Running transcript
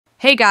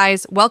Hey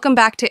guys, welcome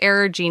back to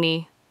Error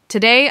Genie.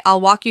 Today, I'll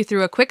walk you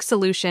through a quick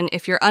solution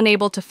if you're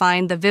unable to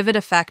find the vivid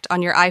effect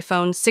on your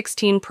iPhone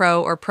 16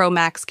 Pro or Pro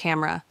Max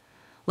camera.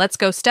 Let's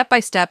go step by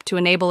step to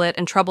enable it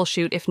and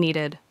troubleshoot if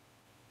needed.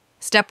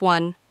 Step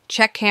 1.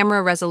 Check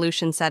camera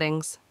resolution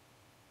settings.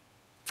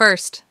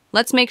 First,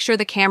 let's make sure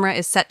the camera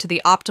is set to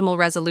the optimal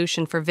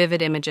resolution for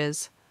vivid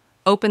images.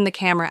 Open the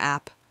camera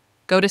app.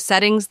 Go to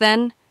Settings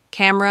then,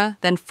 Camera,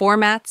 then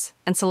Formats,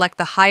 and select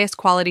the highest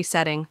quality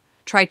setting.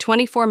 Try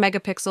 24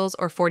 megapixels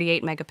or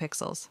 48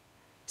 megapixels.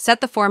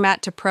 Set the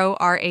format to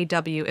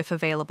ProRAW if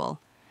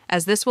available,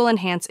 as this will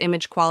enhance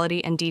image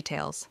quality and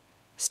details.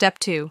 Step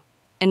 2.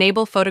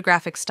 Enable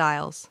Photographic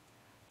Styles.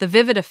 The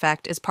vivid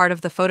effect is part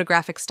of the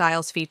Photographic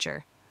Styles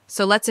feature,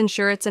 so let's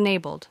ensure it's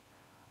enabled.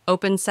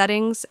 Open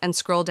Settings and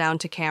scroll down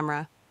to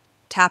Camera.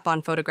 Tap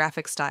on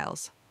Photographic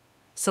Styles.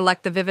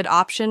 Select the vivid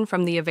option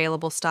from the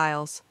available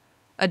styles.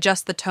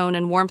 Adjust the tone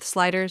and warmth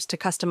sliders to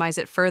customize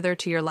it further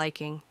to your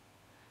liking.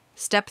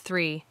 Step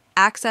 3.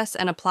 Access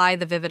and apply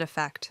the vivid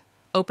effect.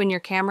 Open your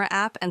camera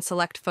app and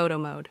select Photo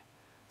Mode.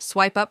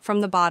 Swipe up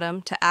from the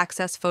bottom to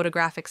access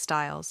Photographic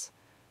Styles.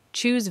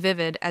 Choose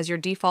Vivid as your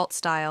default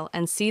style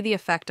and see the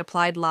effect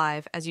applied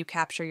live as you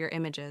capture your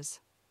images.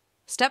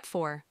 Step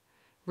 4.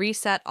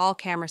 Reset all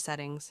camera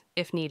settings,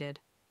 if needed.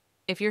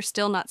 If you're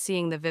still not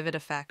seeing the vivid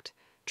effect,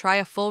 try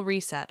a full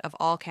reset of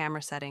all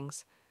camera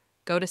settings.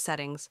 Go to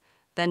Settings,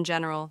 then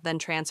General, then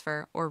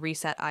Transfer, or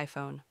Reset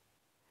iPhone.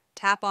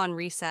 Tap on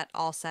Reset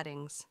All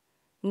Settings.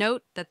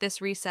 Note that this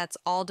resets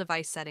all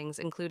device settings,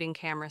 including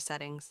camera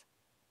settings.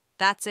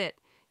 That's it.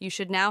 You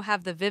should now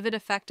have the vivid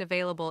effect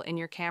available in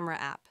your camera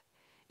app.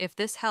 If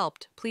this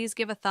helped, please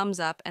give a thumbs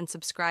up and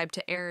subscribe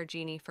to Error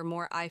Genie for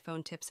more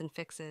iPhone tips and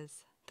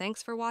fixes.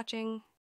 Thanks for watching.